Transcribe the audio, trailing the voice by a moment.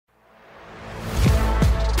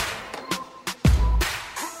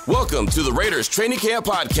Welcome to the Raiders Training Camp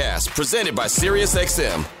Podcast, presented by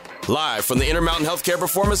SiriusXM. Live from the Intermountain Healthcare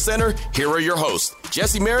Performance Center, here are your hosts,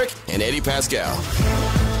 Jesse Merrick and Eddie Pascal.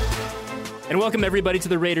 And welcome everybody to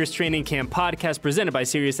the Raiders Training Camp Podcast, presented by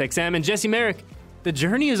SiriusXM. And Jesse Merrick, the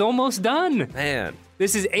journey is almost done. Man.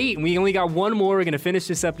 This is 8, and we only got one more. We're going to finish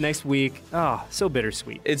this up next week. Oh, so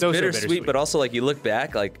bittersweet. It's so bittersweet, but also, like, you look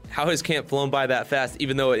back, like, how has camp flown by that fast,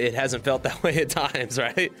 even though it hasn't felt that way at times,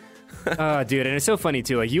 right? Dude, and it's so funny,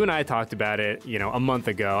 too. Like, you and I talked about it, a month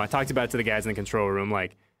ago. I talked about it to the guys in the control room,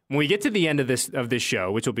 like, when we get to the end of this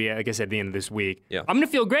show, which will be, like I said, the end of this week, I'm going to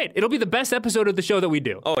feel great. It'll be the best episode of the show that we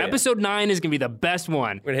do. Oh, yeah. Episode 9 is going to be the best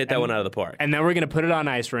one. We're going to hit that one out of the park. And then we're going to put it on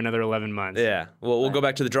ice for another 11 months. Yeah. Well, we'll go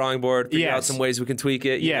back to the drawing board, figure out some ways we can tweak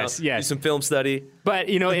it. Yes. Do some film study. But,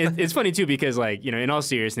 it's funny, too, because, like, in all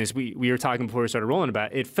seriousness, we were talking before we started rolling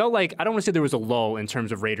about it. It felt like, I don't want to say there was a lull in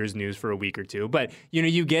terms of Raiders news for a week or two, but,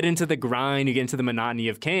 you get into the grind, you get into the monotony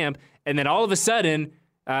of camp, and then all of a sudden,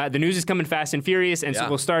 the news is coming fast and furious, and so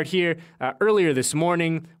we'll start here. Earlier this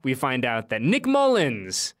morning, we find out that Nick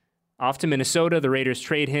Mullins, off to Minnesota. The Raiders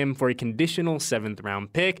trade him for a conditional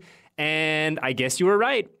 7th-round pick, and I guess you were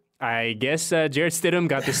right. I guess Jarrett Stidham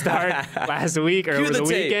got the start last week or over the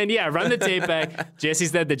weekend. Yeah, run the tape back. Jesse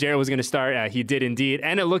said that Jarrett was going to start. He did indeed,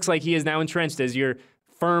 and it looks like he is now entrenched as your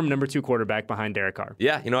firm number 2 quarterback behind Derek Carr.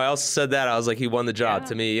 Yeah, I also said that. I was like, he won the job.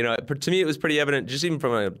 To me, to me, it was pretty evident, just even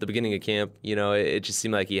from the beginning of camp. It just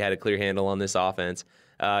seemed like he had a clear handle on this offense.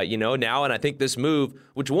 Now, and I think this move,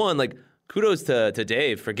 which one, like, kudos to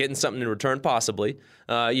Dave for getting something in return, possibly.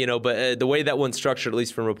 But the way that one's structured, at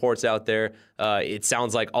least from reports out there, it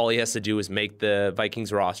sounds like all he has to do is make the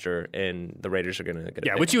Vikings roster, and the Raiders are going to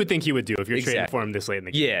get which you would think he would do if you're trading for him this late in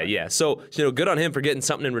the game. Yeah. So, good on him for getting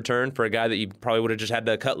something in return for a guy that you probably would have just had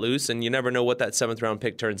to cut loose, and you never know what that 7th-round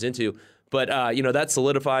pick turns into. But, that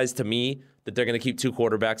solidifies to me that they're going to keep 2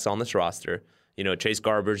 quarterbacks on this roster. Chase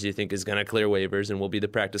Garbers, you think, is going to clear waivers and will be the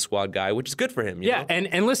practice squad guy, which is good for him. Yeah,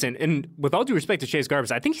 and listen, and with all due respect to Chase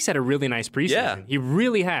Garbers, I think he's had a really nice preseason. Yeah. He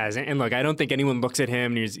really has. And look, I don't think anyone looks at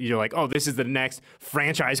him and you're like, oh, this is the next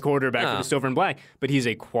franchise quarterback for the Silver and Black. But he's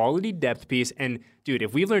a quality depth piece. And, dude,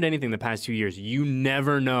 if we've learned anything the past 2 years, you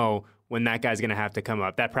never know when that guy's going to have to come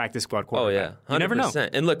up, that practice squad quarterback. Oh, yeah. 100%. You never know.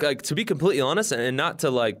 And look, like, to be completely honest, and not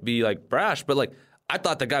to be brash, but I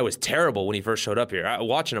thought the guy was terrible when he first showed up here.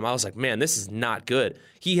 Watching him, I was like, man, this is not good.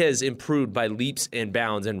 He has improved by leaps and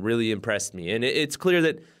bounds and really impressed me. And it's clear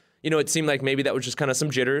that, it seemed like maybe that was just kind of some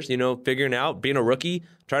jitters, figuring out, being a rookie,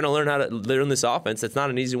 trying to learn how to learn this offense. It's not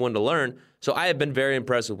an easy one to learn. So I have been very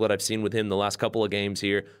impressed with what I've seen with him the last couple of games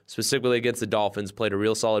here, specifically against the Dolphins, played a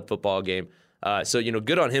real solid football game. So,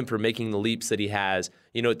 good on him for making the leaps that he has,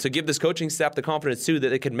 to give this coaching staff the confidence, too, that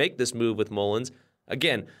they could make this move with Mullins.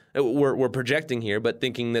 Again, we're projecting here, but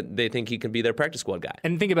thinking that they think he can be their practice squad guy.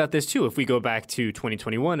 And think about this, too. If we go back to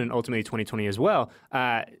 2021 and ultimately 2020 as well,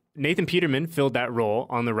 Nathan Peterman filled that role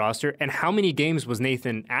on the roster. And how many games was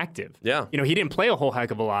Nathan active? Yeah. He didn't play a whole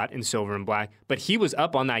heck of a lot in Silver and Black, but he was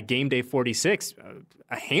up on that game day 46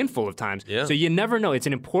 a handful of times. Yeah. So you never know. It's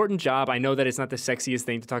an important job. I know that it's not the sexiest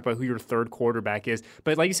thing to talk about who your 3rd quarterback is.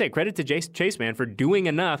 But like you said, credit to Chase, man, for doing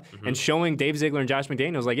enough and showing Dave Ziegler and Josh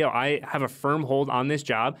McDaniels, like, I have a firm hold on this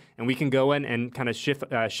job, and we can go in and kind of ship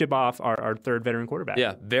off our 3rd veteran quarterback.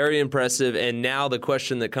 Yeah, very impressive. And now the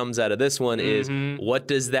question that comes out of this one is, what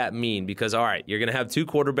does that mean? Because, all right, you're going to have 2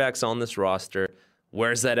 quarterbacks on this roster.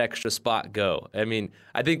 Where's that extra spot go? I mean,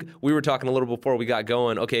 I think we were talking a little before we got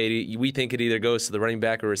going. Okay, we think it either goes to the running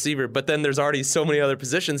back or receiver, but then there's already so many other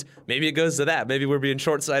positions. Maybe it goes to that. Maybe we're being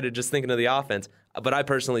short-sighted just thinking of the offense. But I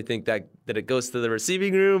personally think that it goes to the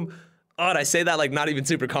receiving room. Oh, and I say that like not even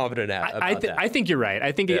super confident about that. I think you're right.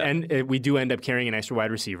 I think we do end up carrying an extra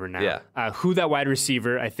wide receiver now. Yeah. Who that wide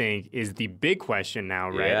receiver, I think, is the big question now,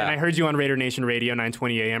 right? Yeah. And I heard you on Raider Nation Radio,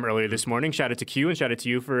 9:20 a.m. earlier this morning. Shout out to Q and shout out to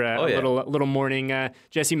you for a little morning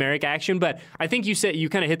Jesse Merrick action. But I think you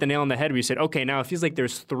kind of hit the nail on the head where you said, okay, now it feels like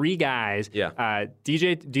there's 3 guys,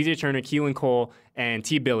 DJ Turner, Keelan Cole, and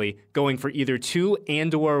T. Billy going for either 2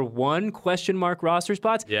 and/or 1 question mark roster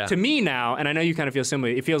spots. Yeah. To me now, and I know you kind of feel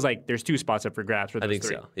similarly, it feels like there's 2 spots up for grabs for those 3. I think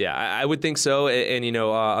so. Yeah, I would think so. And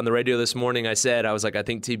on the radio this morning, I was like, I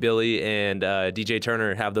think T. Billy and DJ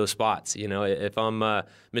Turner have those spots. If I'm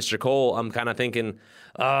Mr. Cole, I'm kind of thinking,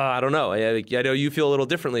 I don't know. I know you feel a little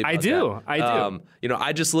differently about that. I do.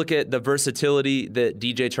 I just look at the versatility that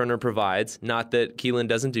DJ Turner provides. Not that Keelan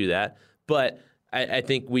doesn't do that, but I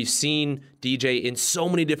think we've seen DJ in so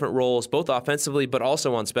many different roles, both offensively but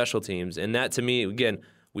also on special teams. And that, to me, again,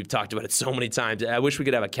 we've talked about it so many times. I wish we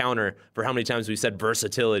could have a counter for how many times we've said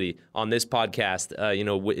versatility on this podcast,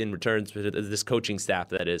 in returns to this coaching staff,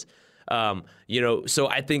 that is. So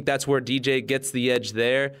I think that's where DJ gets the edge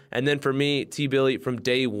there. And then for me, T. Billy, from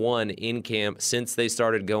day one in camp, since they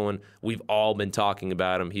started going, we've all been talking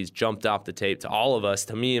about him. He's jumped off the tape to all of us,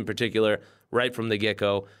 to me in particular, right from the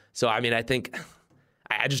get-go. So, I mean, I think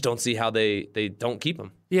I just don't see how they don't keep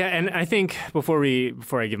him. Yeah, and I think before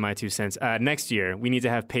I give my 2 cents, next year we need to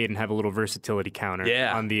have Peyton have a little versatility counter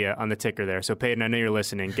on the ticker there. So Peyton, I know you're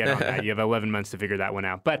listening. Get on that. You have 11 months to figure that one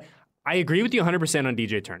out. But I agree with you 100% on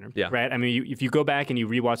DJ Turner. Yeah. Right? I mean, if you go back and you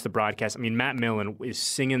rewatch the broadcast, I mean, Matt Millen is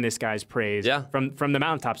singing this guy's praise from the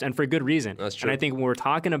mountaintops, and for good reason. That's true. And I think when we're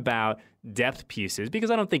talking about depth pieces,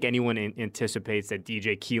 because I don't think anyone anticipates that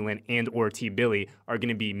DJ Keelan and or T. Billy are going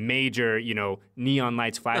to be major, neon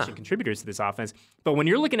lights flashing contributors to this offense. But when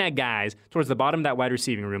you're looking at guys towards the bottom of that wide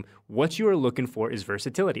receiving room, what you are looking for is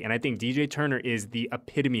versatility. And I think DJ Turner is the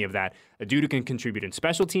epitome of that. A dude who can contribute in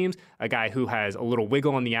special teams, a guy who has a little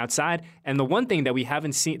wiggle on the outside. And the one thing that we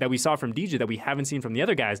saw from DJ that we haven't seen from the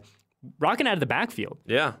other guys, rocking out of the backfield.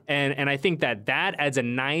 Yeah. And I think that adds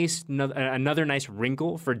another nice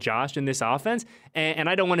wrinkle for Josh in this offense. And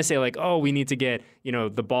I don't want to say like, oh, we need to get,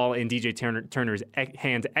 the ball in DJ Turner's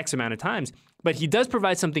hands X amount of times. But he does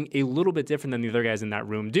provide something a little bit different than the other guys in that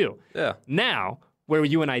room do. Yeah. Now, where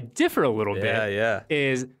you and I differ a little bit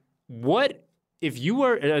is what, if you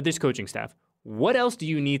were this coaching staff, what else do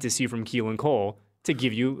you need to see from Keelan Cole to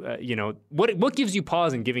give you, what gives you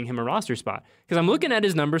pause in giving him a roster spot? Because I'm looking at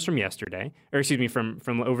his numbers from yesterday,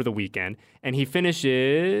 from over the weekend, and he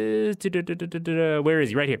finishes, where is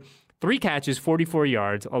he? Right here. 3 catches, 44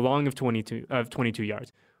 yards, a long of 22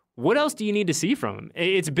 yards. What else do you need to see from him?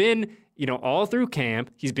 It's been, all through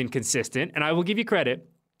camp, he's been consistent, and I will give you credit.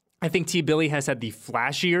 I think T. Billy has had the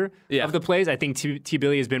flashier of the plays. I think T.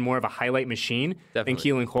 Billy has been more of a highlight machine than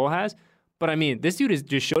Keelan Cole has. But I mean, this dude has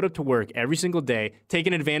just showed up to work every single day,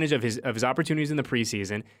 taking advantage of his opportunities in the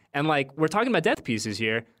preseason. And like, we're talking about depth pieces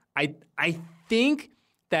here. I think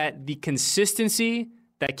that the consistency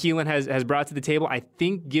that Keelan has brought to the table, I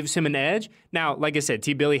think gives him an edge. Now, like I said,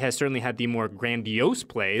 T. Billy has certainly had the more grandiose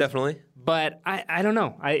plays. Definitely. But I don't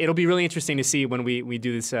know. It'll be really interesting to see when we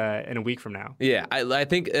do this in a week from now. Yeah, I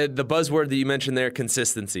think the buzzword that you mentioned there,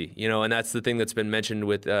 consistency, and that's the thing that's been mentioned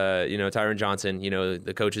with, Tyron Johnson.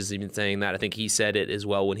 The coaches have been saying that. I think he said it as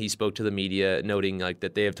well when he spoke to the media, noting like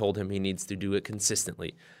that they have told him he needs to do it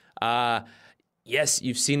consistently. Yes,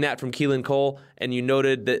 you've seen that from Keelan Cole, and you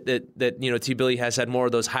noted that T. Billy has had more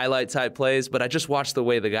of those highlight-type plays, but I just watched the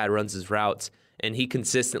way the guy runs his routes, and he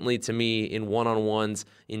consistently, to me, in one-on-ones,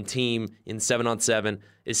 in team, in 7-on-7,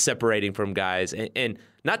 is separating from guys, and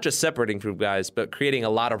not just separating from guys, but creating a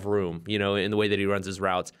lot of room, in the way that he runs his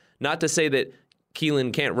routes. Not to say that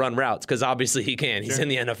Keelan can't run routes, because obviously he can. He's in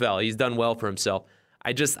the NFL. He's done well for himself.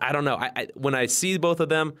 I don't know. When I see both of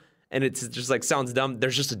them, and it's just like sounds dumb,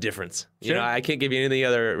 there's just a difference. Sure. I can't give you any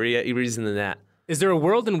other reason than that. Is there a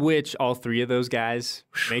world in which all 3 of those guys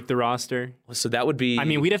make the roster? So that would be. I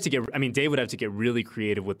mean, Dave would have to get really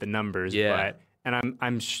creative with the numbers. Yeah.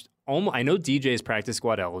 I know DJ is practice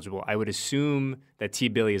squad eligible. I would assume that T.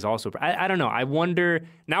 Billy is also. I don't know. I wonder.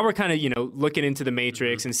 Now we're kind of looking into the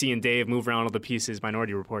matrix and seeing Dave move around all the pieces,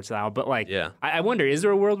 Minority Report style. But I wonder, is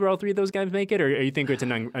there a world where all 3 of those guys make it, or you think it's a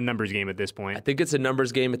numbers game at this point? I think it's a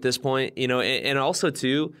numbers game at this point. And also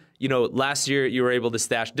too, last year you were able to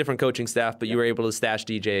stash different coaching staff, but you were able to stash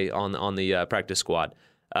DJ on the practice squad.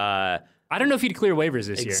 I don't know if he'd clear waivers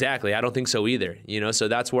this year. Exactly. I don't think so either. So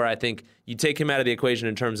that's where I think you take him out of the equation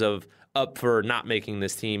in terms of up for not making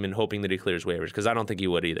this team and hoping that he clears waivers, because I don't think he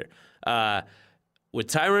would either. With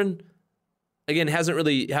Tyron, again, hasn't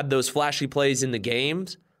really had those flashy plays in the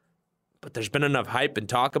games, but there's been enough hype and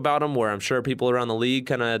talk about him where I'm sure people around the league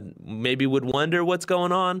kind of maybe would wonder what's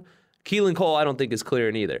going on. Keelan Cole, I don't think is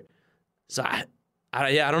clearing either. So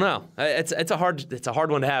I don't know. It's a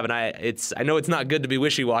hard one to have, and I know it's not good to be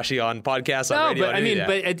wishy-washy on podcasts on radio.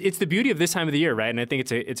 But it's the beauty of this time of the year, right? And I think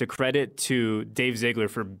it's a credit to Dave Ziegler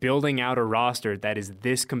for building out a roster that is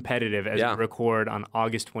this competitive as we record on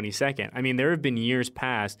August 22nd. I mean, there have been years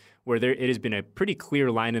past where it has been a pretty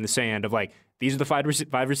clear line in the sand of like, these are the five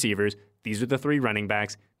receivers, these are the 3 running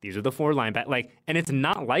backs, these are the 4 linebackers, and it's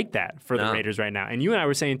not like that for the Raiders right now. And you and I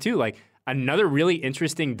were saying too, like, another really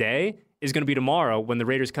interesting day is going to be tomorrow when the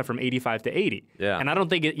Raiders cut from 85 to 80. Yeah. And I don't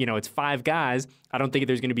think it's 5 guys. I don't think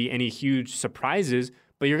there's going to be any huge surprises,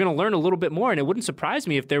 but you're going to learn a little bit more. And it wouldn't surprise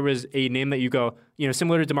me if there was a name that you go,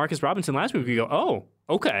 similar to Demarcus Robinson last week, you go, oh,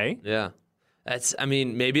 okay. Yeah.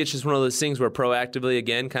 Maybe it's just one of those things where proactively,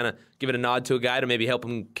 again, kind of give it a nod to a guy to maybe help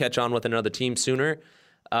him catch on with another team sooner.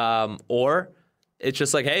 Or it's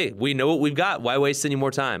just like, hey, we know what we've got. Why waste any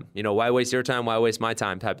more time? Why waste your time? Why waste my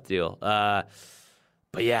time type of deal.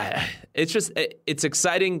 But yeah, it's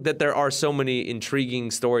exciting that there are so many intriguing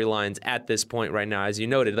storylines at this point right now. As you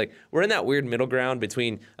noted, like we're in that weird middle ground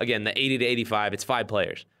between, again, the 80 to 85. It's 5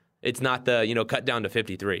 players. It's not the, cut down to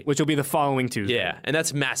 53. Which will be the following Tuesday. Yeah, and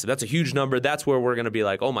that's massive. That's a huge number. That's where we're going to be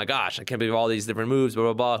like, oh my gosh, I can't believe all these different moves, blah,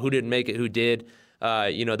 blah, blah. Who didn't make it, who did.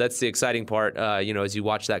 That's the exciting part, as you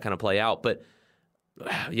watch that kind of play out. But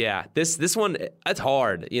yeah, this one, that's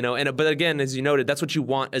hard, but again, as you noted, that's what you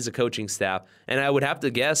want as a coaching staff. And I would have to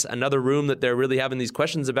guess another room that they're really having these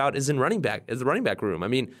questions about is the running back room. I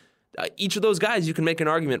mean, each of those guys, you can make an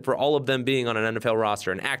argument for all of them being on an NFL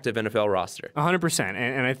roster, an active NFL roster. 100%.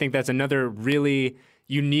 And I think that's another really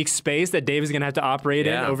unique space that Dave is going to have to operate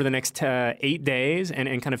in over the next 8 days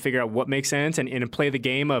and kind of figure out what makes sense and play the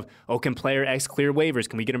game of, can player X clear waivers?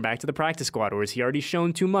 Can we get him back to the practice squad? Or is he already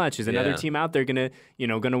shown too much? Is another team out there going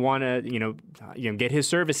to want to, get his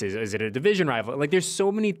services? Is it a division rival? Like there's so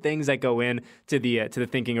many things that go in to the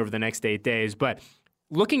thinking over the next 8 days. But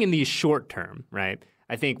looking in the short term, right,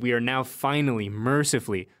 I think we are now finally,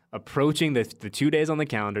 mercifully, approaching the 2 days on the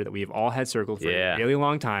calendar that we have all had circled for a really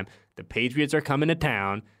long time. The Patriots are coming to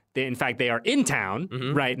town. In fact, they are in town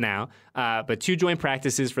right now. But 2 joint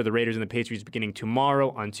practices for the Raiders and the Patriots beginning tomorrow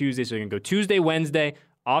on Tuesday. So they're going to go Tuesday, Wednesday,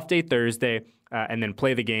 off day Thursday, and then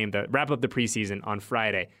play the game, wrap up the preseason on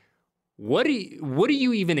Friday. What do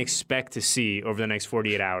you even expect to see over the next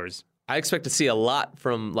 48 hours? I expect to see a lot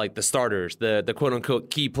from like the starters, the quote unquote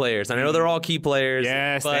key players. And I know they're all key players.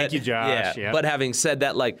 Yes, thank you, Josh. Yeah. But having said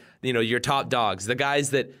that, your top dogs, the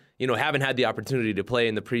guys that, haven't had the opportunity to play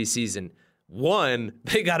in the preseason, one,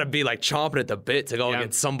 they got to be like chomping at the bit to go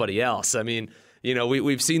against somebody else. I mean,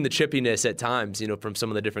 we've seen the chippiness at times, from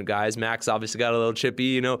some of the different guys. Max obviously got a little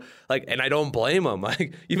chippy, and I don't blame him.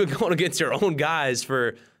 Like you've been going against your own guys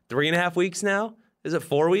for 3.5 weeks now. Is it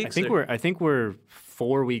 4 weeks? I think we're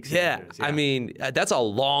 4 weeks. Yeah, I mean, that's a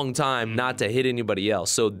long time not to hit anybody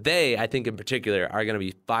else. So they, I think in particular, are going to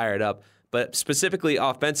be fired up. But specifically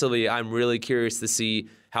offensively, I'm really curious to see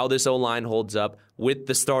how this O-line holds up with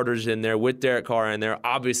the starters in there, with Derek Carr in there.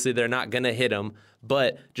 Obviously, they're not going to hit him,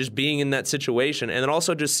 but just being in that situation. And then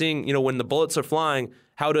also just seeing, when the bullets are flying,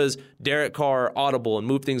 how does Derek Carr audible and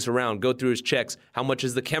move things around, go through his checks? How much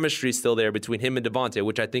is the chemistry still there between him and Devontae,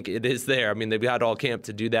 which I think it is there. I mean, they've had all camp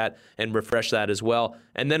to do that and refresh that as well.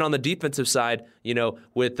 And then on the defensive side,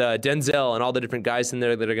 with Denzel and all the different guys in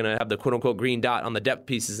there that are going to have the quote-unquote green dot on the depth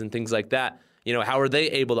pieces and things like that, how are they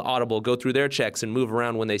able to audible, go through their checks and move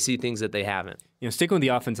around when they see things that they haven't? Sticking with the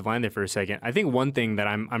offensive line there for a second, I think one thing that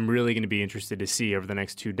I'm really going to be interested to see over the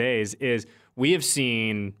next 2 days is we have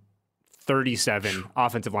seen 37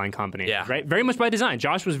 offensive line combinations, right? Very much by design.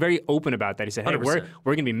 Josh was very open about that. He said, hey, 100%.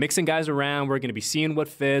 we're going to be mixing guys around. We're going to be seeing what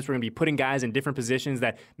fits. We're going to be putting guys in different positions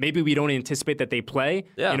that maybe we don't anticipate that they play,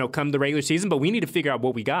 come the regular season, but we need to figure out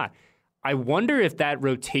what we got. I wonder if that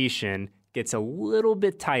rotation gets a little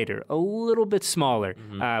bit tighter, a little bit smaller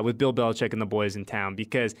with Bill Belichick and the boys in town.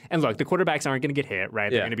 And look, the quarterbacks aren't going to get hit,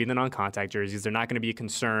 right? They're going to be in the non-contact jerseys. They're not going to be a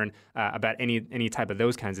concern about any type of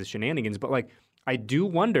those kinds of shenanigans. But, I do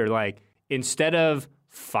wonder, instead of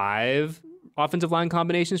 5 offensive line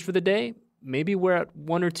combinations for the day, maybe we're at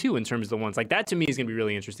 1 or 2 in terms of the ones. That, to me, is going to be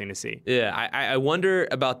really interesting to see. Yeah, I wonder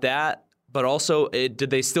about that. But also, did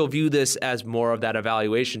they still view this as more of that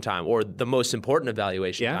evaluation time or the most important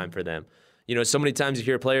evaluation time for them? So many times you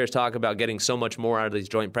hear players talk about getting so much more out of these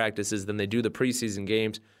joint practices than they do the preseason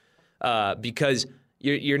games because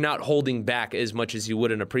you're not holding back as much as you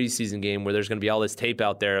would in a preseason game where there's going to be all this tape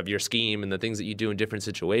out there of your scheme and the things that you do in different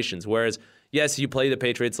situations. Whereas, yes, you play the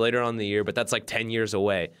Patriots later on in the year, but that's 10 years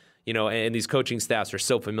away, and these coaching staffs are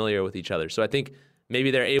so familiar with each other. So I think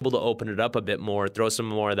maybe they're able to open it up a bit more, throw some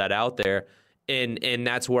more of that out there. And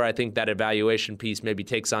that's where I think that evaluation piece maybe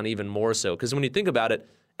takes on even more so. Because when you think about it,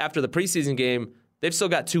 after the preseason game, they've still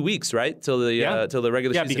got 2 weeks, right, till the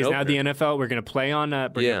regular season. Yeah, because opener. Now the NFL, we're going to play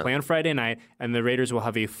on Friday night, and the Raiders will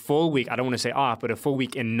have a full week. I don't want to say off, but a full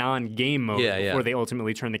week in non-game mode before they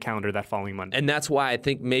ultimately turn the calendar that following Monday. And that's why I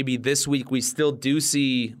think maybe this week we still do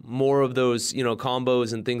see more of those,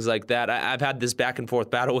 combos and things like that. I've had this back and forth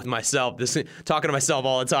battle with myself, talking to myself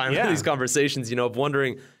all the time in these conversations, of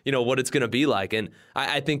wondering, what it's going to be like. And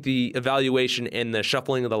I think the evaluation and the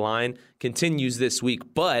shuffling of the line continues this week.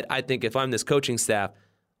 But I think if I'm this coaching staff,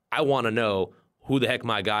 I want to know who the heck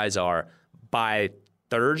my guys are by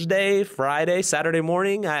Thursday, Friday, Saturday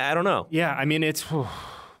morning. I don't know. Yeah, I mean, it's,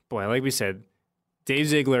 like we said, Dave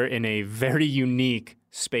Ziegler in a very unique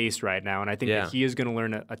space right now. And I think that he is going to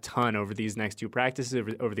learn a ton over these next 2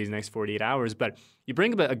 practices, over these next 48 hours. But you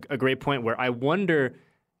bring up a great point where I wonder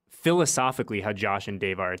philosophically how Josh and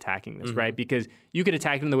Dave are attacking this, right? Because you could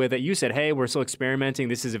attack it in the way that you said, hey, we're still experimenting.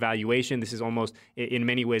 This is evaluation. This is almost, in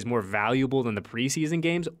many ways, more valuable than the preseason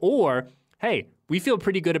games. Or, hey, we feel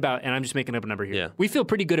pretty good about, and I'm just making up a number here, we feel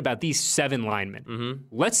pretty good about these 7 linemen.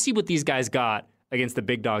 Let's see what these guys got against the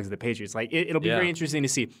big dogs of the Patriots. Like, it'll be very interesting to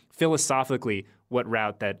see philosophically what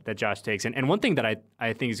route that Josh takes. And one thing that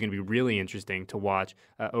I think is going to be really interesting to watch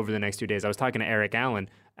over the next 2 days, I was talking to Eric Allen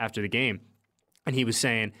after the game, and he was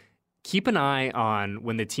saying, keep an eye on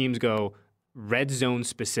when the teams go red zone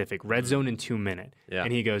specific, red zone in 2 minute.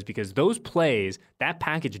 And he goes, because those plays, that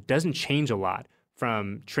package doesn't change a lot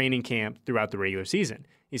from training camp throughout the regular season.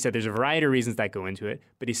 He said there's a variety of reasons that go into it,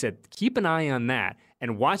 but he said keep an eye on that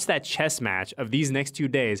and watch that chess match of these next 2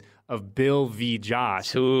 days of Bill v.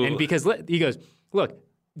 Josh. And because he goes, look,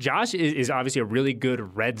 Josh is obviously a really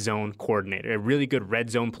good red zone coordinator, a really good red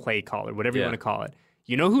zone play caller, whatever you want to call it.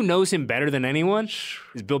 You know who knows him better than anyone?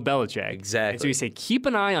 Is Bill Belichick. Exactly. And so he said, keep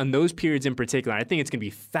an eye on those periods in particular. I think it's going to be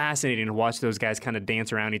fascinating to watch those guys kind of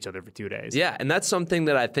dance around each other for 2 days. Yeah, and that's something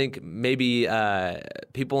that I think maybe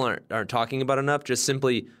people aren't talking about enough, just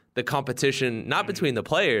simply the competition, not between the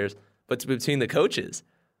players, but between the coaches.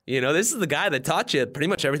 You know, this is the guy that taught you pretty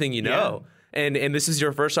much everything you know. And this is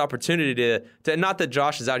your first opportunity to not that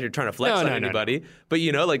Josh is out here trying to flex on anybody, but,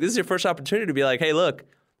 you know, like this is your first opportunity to be like, hey, look,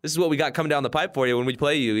 this is what we got coming down the pipe for you when we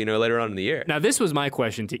play you, you know, later on in the year. Now, this was my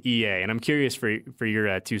question to EA, and I'm curious for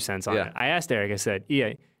your 2 cents on it. I asked Eric, I said,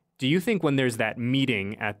 EA, do you think when there's that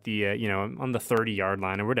meeting at the, you know, on the 30-yard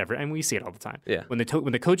line or whatever, and we see it all the time, when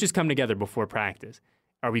the coaches come together before practice,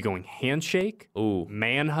 are we going handshake,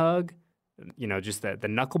 man hug, you know, just the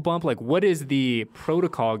knuckle bump? Like, what is the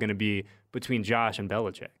protocol going to be between Josh and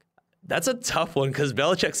Belichick? That's a tough one because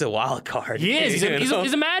Belichick's a wild card. He is.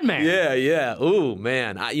 He's a madman. Yeah. Ooh,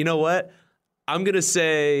 man. You know what? I'm gonna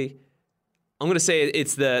say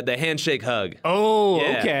it's the handshake hug. Oh,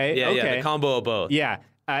 okay. Yeah, the combo of both. Yeah.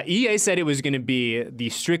 EA said it was going to be the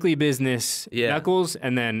strictly business knuckles,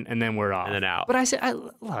 and then we're off. And then out. But I said,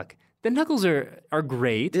 look, the knuckles are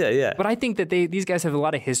great. Yeah. But I think that these guys have a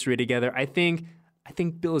lot of history together. I think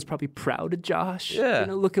Bill is probably proud of Josh. Yeah. You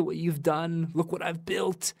know, look at what you've done. Look what I've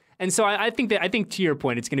built. And so I think to your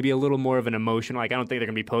point, it's going to be a little more of an emotional. Like, I don't think they're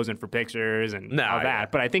going to be posing for pictures and all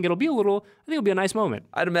that. But I think it'll be a nice moment.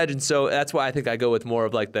 I'd imagine so. That's why I think I go with more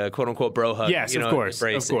of like the quote unquote bro hug. Yes, of course.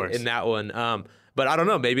 In that one. But I don't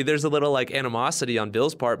know. Maybe there's a little like animosity on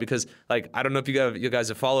Bill's part because like I don't know if you guys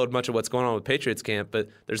have followed much of what's going on with Patriots camp, but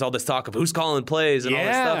there's all this talk of who's calling plays and all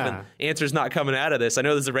this stuff, and answers not coming out of this. I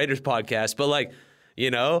know there's a Raiders podcast, but like,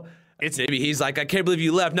 you know. Maybe he's like, I can't believe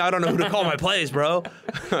you left. Now I don't know who to call my plays, bro.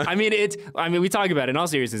 I mean, we talk about it in all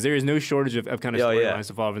seriousness. There is no shortage of kind of storylines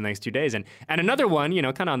to follow over the next 2 days. And another one, you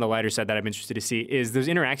know, kind of on the lighter side that I'm interested to see is those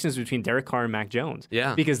interactions between Derek Carr and Mac Jones.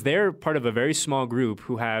 Yeah. Because they're part of a very small group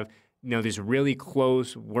who have, you know, this really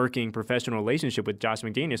close working professional relationship with Josh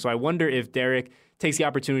McDaniels. So I wonder if Derek takes the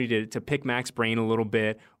opportunity to pick Mac's brain a little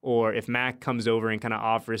bit, or if Mac comes over and kind of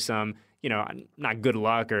offers some, you know, not good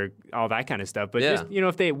luck or all that kind of stuff, but just, you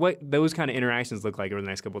know, what those kind of interactions look like over the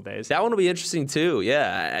next couple of days. That one will be interesting too.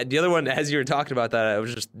 Yeah. The other one, as you were talking about that, it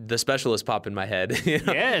was just the specialist pop in my head. You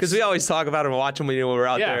know? Yes. Because we always talk about them and watch them when we're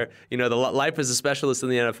out there. You know, the life as a specialist in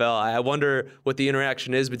the NFL. I wonder what the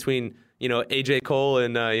interaction is between, you know, AJ Cole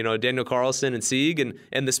and you know, Daniel Carlson and Sieg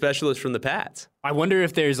and the specialist from the Pats. I wonder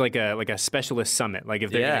if there's like a specialist summit, like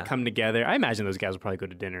if they're going to come together. I imagine those guys will probably go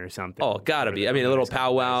to dinner or something. Oh, gotta be. I mean, a little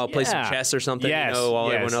powwow, play some chess or something. You know,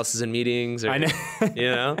 while everyone else is in meetings. Or, I know.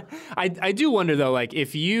 You know, I do wonder though, like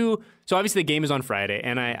if you. So obviously the game is on Friday,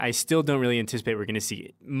 and I still don't really anticipate we're going to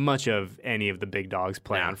see much of any of the big dogs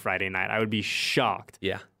play on Friday night. I would be shocked.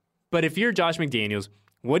 Yeah. But if you're Josh McDaniels,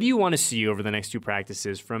 what do you want to see over the next 2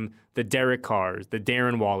 practices from the Derek Carrs, the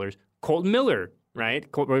Darren Wallers, Colton Miller? Right?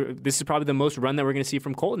 This is probably the most run that we're going to see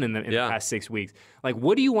from Colton in the past 6 weeks. Like,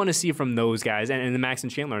 what do you want to see from those guys and the Max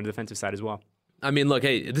and Chandler on the defensive side as well? I mean, look,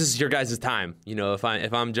 hey, this is your guys' time. You know, if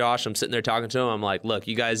I'm Josh, I'm sitting there talking to him. I'm like, look,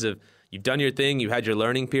 you guys you've done your thing. You've had your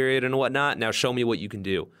learning period and whatnot. Now show me what you can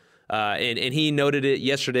do. And he noted it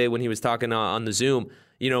yesterday when he was talking on the Zoom,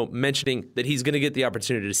 you know, mentioning that he's going to get the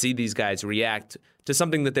opportunity to see these guys react to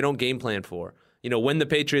something that they don't game plan for. You know, when the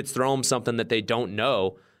Patriots throw them something that they don't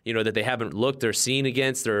know, you know, that they haven't looked or seen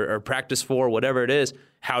against or practiced for, whatever it is,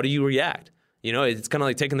 how do you react? You know, it's kind of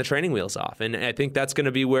like taking the training wheels off. And I think that's going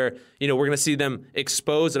to be where, you know, we're going to see them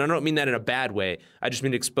exposed. And I don't mean that in a bad way. I just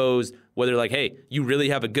mean exposed, whether like, hey, you really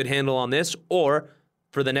have a good handle on this, or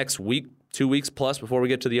for the next week 2 weeks plus before we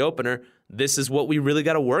get to the opener, this is what we really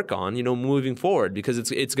got to work on, moving forward, because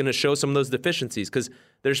it's going to show some of those deficiencies, because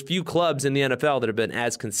there's few clubs in the NFL that have been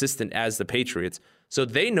as consistent as the Patriots. So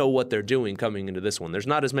they know what they're doing coming into this one. There's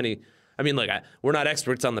not as many, we're not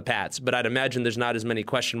experts on the Pats, but I'd imagine there's not as many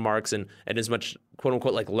question marks and as much quote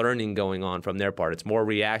unquote like learning going on from their part. It's more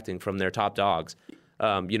reacting from their top dogs.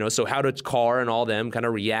 So how does Carr and all them kind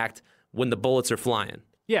of react when the bullets are flying?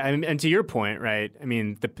 Yeah, and to your point, right? I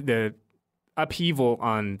mean, the upheaval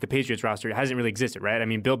on the Patriots roster hasn't really existed, right? I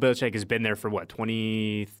mean, Bill Belichick has been there for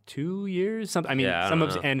 22 years. And now you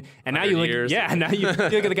look, and now you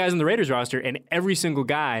look at the guys on the Raiders roster, and every single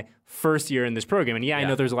guy first year in this program. And I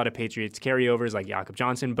know there's a lot of Patriots carryovers like Jakob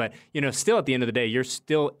Johnson, but still at the end of the day, you're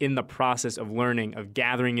still in the process of learning, of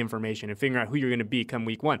gathering information, and figuring out who you're going to be come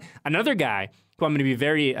week one. Another guy who I'm going to be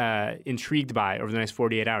very intrigued by over the next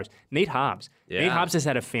 48 hours, Nate Hobbs. Yeah. Nate Hobbs has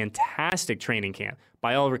had a fantastic training camp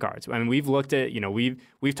by all regards. I mean, we've looked at,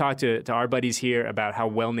 we've talked to our buddies here about how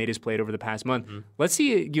well Nate has played over the past month. Mm-hmm. Let's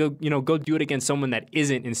see, go do it against someone that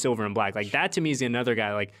isn't in silver and black. Like, that to me is another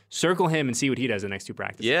guy. Like, circle him and see what he does the next two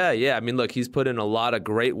practices. Yeah. I mean, look, he's put in a lot of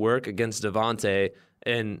great work against Davante.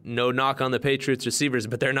 And no knock on the Patriots receivers,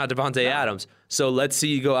 but they're not Davante Adams. So let's see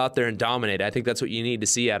you go out there and dominate. I think that's what you need to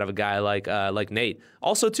see out of a guy like Nate.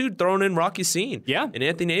 Also, too, throwing in Rocky Sean. Yeah. And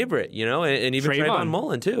Anthony Averett, and even Trayvon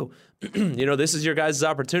Mullen, too. This is your guys'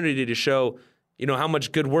 opportunity to show, how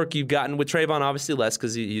much good work you've gotten with Trayvon. Obviously less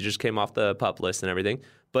because you just came off the PUP list and everything.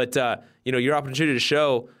 But, your opportunity to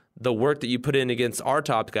show the work that you put in against our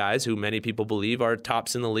top guys, who many people believe are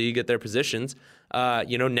tops in the league at their positions.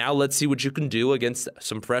 Now let's see what you can do against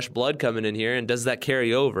some fresh blood coming in here, and does that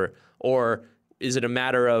carry over? Or is it a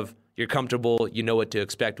matter of you're comfortable, you know what to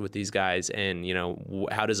expect with these guys, and,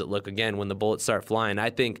 how does it look again when the bullets start flying? I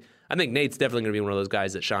think Nate's definitely going to be one of those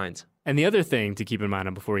guys that shines. And the other thing to keep in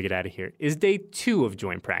mind before we get out of here is day 2 of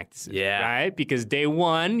joint practices, right? Because day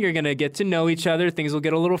 1, you're going to get to know each other. Things will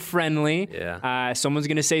get a little friendly. Yeah. Someone's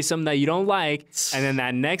going to say something that you don't like. And then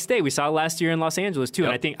that next day, we saw it last year in Los Angeles, too.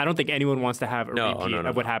 Yep. And I don't think anyone wants to have a repeat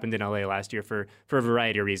of what happened in LA last year for a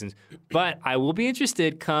variety of reasons. But I will be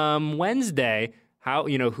interested come Wednesday how,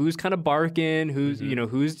 who's kind of barking, who's,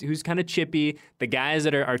 who's kind of chippy, the guys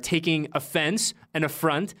that are taking offense and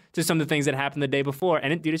affront to some of the things that happened the day before.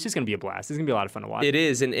 And it's just going to be a blast. It's going to be a lot of fun to watch. It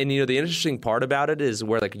is. And the interesting part about it is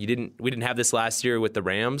where we didn't have this last year with the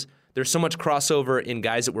Rams. There's so much crossover in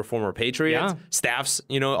guys that were former Patriots, staffs,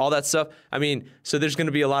 all that stuff. I mean, so there's going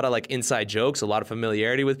to be a lot of inside jokes, a lot of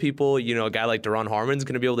familiarity with people. A guy like Daron Harmon's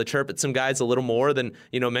going to be able to chirp at some guys a little more than,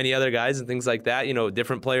 many other guys and things like that.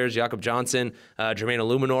 Different players, Jakob Johnson, Jermaine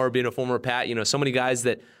Illuminor being a former Pat, so many guys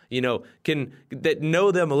that, that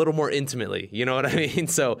know them a little more intimately. You know what I mean?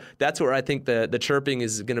 So that's where I think the chirping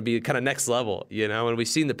is going to be kind of next level, and we've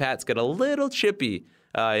seen the Pats get a little chippy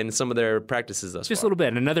in some of their practices thus far. Just a little bit.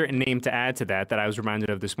 And another name to add to that I was reminded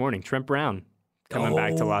of this morning, Trent Brown. Coming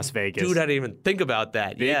back to Las Vegas. Dude, I didn't even think about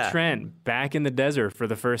that. Big Trent back in the desert for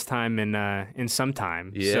the first time in some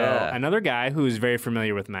time. Yeah. So another guy who's very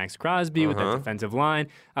familiar with Max Crosby, with that defensive line,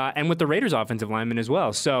 and with the Raiders offensive lineman as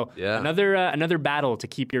well. So another battle to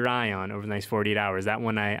keep your eye on over the next 48 hours. That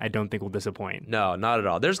one I don't think will disappoint. No, not at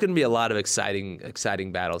all. There's going to be a lot of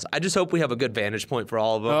exciting battles. I just hope we have a good vantage point for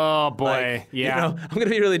all of them. Oh, boy. I'm going to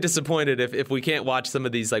be really disappointed if we can't watch some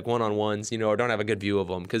of these one-on-ones, or don't have a good view of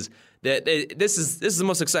them, because this is the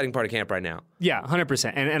most exciting part of camp right now. Yeah,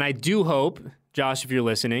 100%. And I do hope, Josh, if you're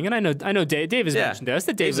listening, and I know Dave has mentioned this,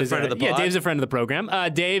 that Dave's a friend of the pod. Yeah, Dave's a friend of the program.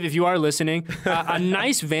 Dave, if you are listening, a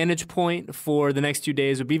nice vantage point for the next 2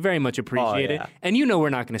 days would be very much appreciated. Oh, yeah. And we're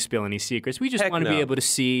not going to spill any secrets. We just want to be able to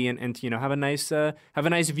see and have a nice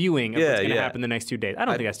viewing of what's going to happen the next 2 days. I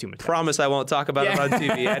don't think that's too much. Promise I won't talk about it on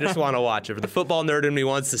TV. I just want to watch it. The football nerd in me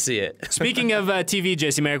wants to see it. Speaking of TV,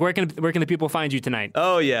 Jesse Merrick, where can the people find you tonight?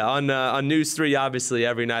 Oh yeah, on News 3 obviously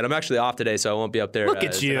every night. I'm actually off today, so I won't be up there. Look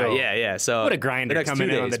at you. Tonight. Yeah. So what a grinder coming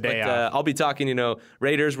in on the day off. I'll be talking,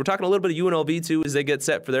 Raiders. We're talking a little bit of UNLV too as they get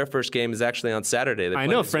set for their first game is actually on Saturday. I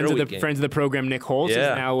know friends of the program. Nick Holtz is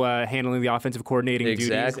now handling the offensive coordinating duties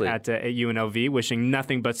at UNLV. Wishing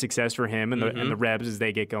nothing but success for him and the Rebs as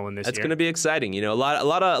they get going this year. That's going to be exciting. A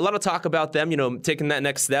lot of talk about them. Taking that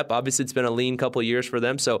next step. Obviously, it's been a lean couple of years for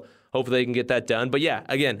them. So hopefully they can get that done. But yeah,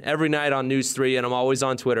 again, every night on News 3, and I'm always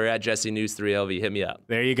on Twitter at JesseNews3LV. Hit me up.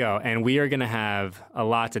 There you go. And we are going to have a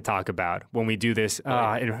lot to talk about when we do this.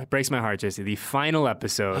 It breaks my heart, Jesse. The final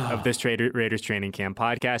episode of this Raiders Training Camp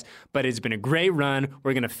podcast. But it's been a great run.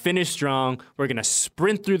 We're going to finish strong. We're going to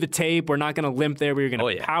sprint through the tape. We're not going to limp there. We're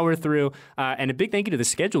going to power through. And a big thank you to the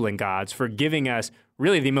scheduling gods for giving us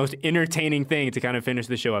really the most entertaining thing to kind of finish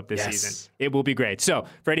the show up this season. It will be great. So,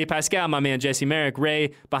 for Eddie Pascal, my man Jesse Merrick,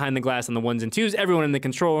 Ray behind the glass on the ones and twos, everyone in the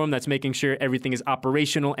control room that's making sure everything is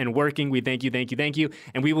operational and working, we thank you.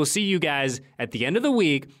 And we will see you guys at the end of the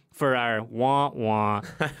week for our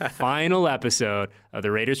final episode of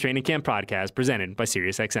the Raiders Training Camp Podcast presented by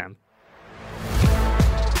SiriusXM.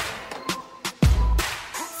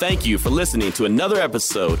 Thank you for listening to another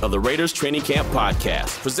episode of the Raiders Training Camp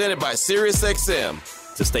Podcast, presented by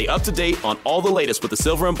SiriusXM. To stay up to date on all the latest with the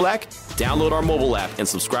Silver and Black, download our mobile app and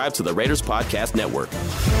subscribe to the Raiders Podcast Network.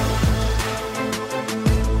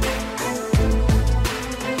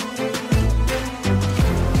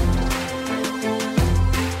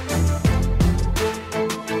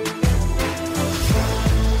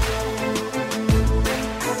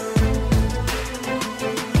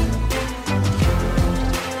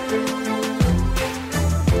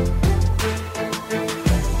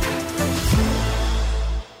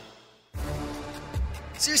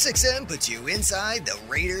 SiriusXM puts you inside the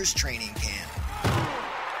Raiders training camp.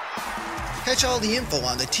 Catch all the info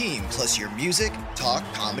on the team, plus your music, talk,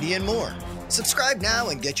 comedy, and more. Subscribe now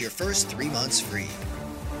and get your first 3 months free.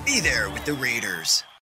 Be there with the Raiders.